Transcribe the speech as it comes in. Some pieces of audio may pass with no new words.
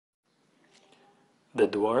The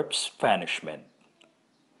Dwarf's Punishment.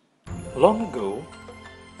 Long ago,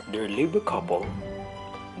 there lived a couple,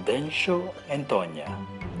 Dencio and Tonya,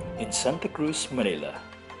 in Santa Cruz, Manila.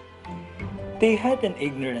 They had an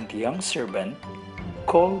ignorant young servant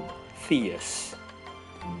called Theus.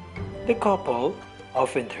 The couple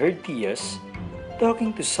often heard Theus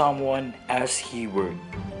talking to someone as he worked.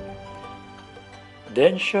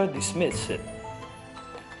 Dencio dismissed it,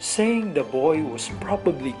 saying the boy was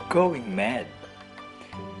probably going mad.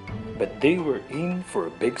 But they were in for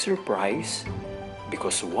a big surprise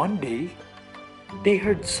because one day they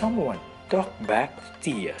heard someone talk back to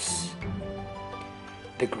Theus.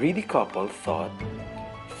 The greedy couple thought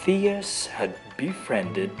Theus had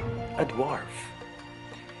befriended a dwarf.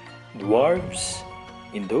 Dwarves,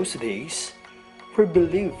 in those days, were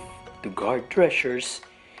believed to guard treasures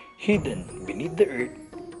hidden beneath the earth,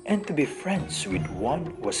 and to be friends with one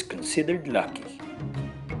was considered lucky.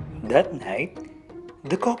 That night,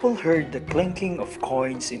 the couple heard the clinking of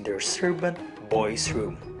coins in their servant boy's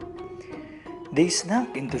room. They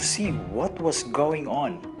snuck in to see what was going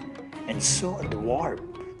on and saw a dwarf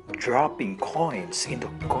dropping coins in the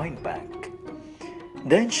coin bank.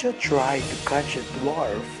 Densha tried to catch the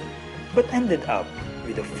dwarf but ended up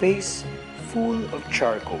with a face full of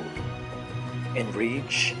charcoal.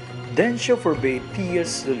 Enraged, Densha forbade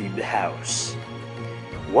Theus to leave the house.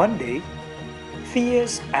 One day,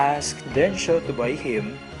 Theus asked Densha to buy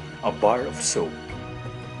him a bar of soap.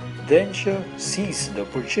 Densha seized the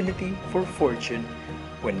opportunity for fortune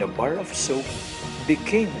when the bar of soap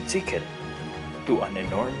became a ticket to an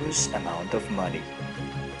enormous amount of money.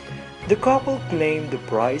 The couple claimed the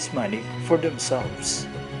prize money for themselves,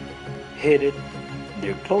 hid it in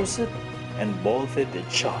their closet, and bolted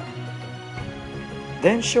it shut.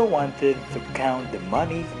 Densha wanted to count the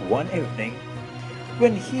money one evening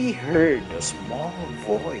when he heard a small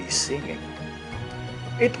voice singing.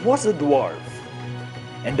 It was a dwarf,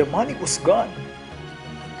 and the money was gone.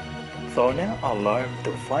 Thona, alarmed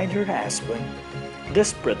to find her husband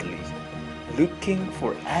desperately looking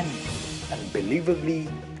for an unbelievably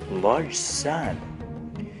large sum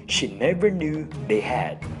she never knew they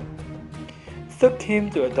had, took him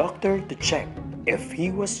to a doctor to check if he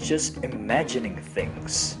was just imagining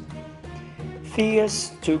things.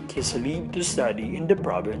 Theus took his leave to study in the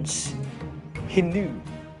province. He knew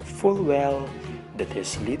full well that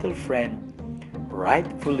his little friend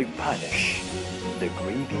rightfully punished the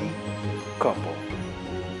greedy couple.